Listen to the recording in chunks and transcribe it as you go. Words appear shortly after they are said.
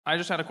I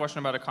just had a question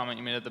about a comment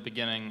you made at the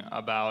beginning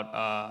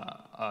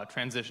about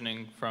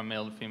transitioning from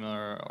male to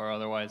female or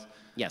otherwise.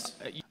 Yes.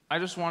 I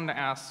just wanted to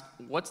ask,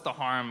 what's the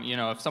harm, you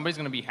know, if somebody's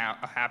going to be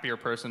a happier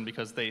person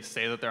because they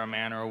say that they're a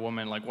man or a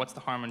woman, like what's the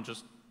harm in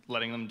just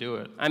letting them do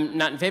it? I'm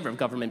not in favor of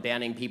government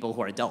banning people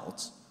who are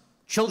adults.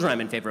 Children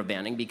I'm in favor of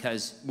banning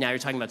because now you're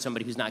talking about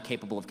somebody who's not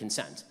capable of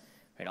consent.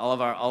 Right? All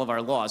of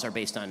our laws are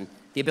based on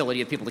the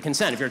ability of people to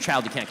consent. If you're a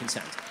child, you can't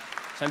consent.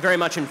 So I'm very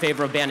much in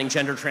favor of banning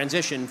gender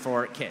transition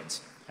for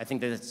kids. I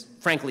think that it's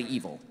frankly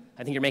evil.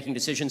 I think you're making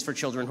decisions for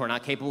children who are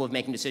not capable of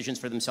making decisions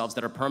for themselves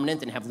that are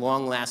permanent and have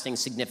long-lasting,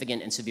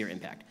 significant, and severe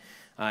impact.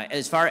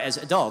 As far as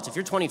adults, if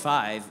you're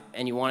 25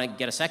 and you want to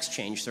get a sex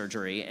change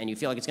surgery and you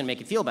feel like it's going to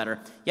make you feel better,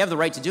 you have the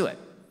right to do it.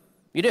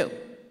 You do.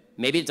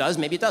 Maybe it does,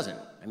 maybe it doesn't.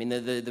 I mean,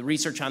 the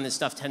research on this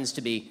stuff tends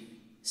to be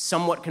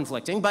somewhat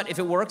conflicting, but if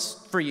it works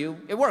for you,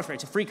 it works, right?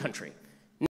 It's a free country.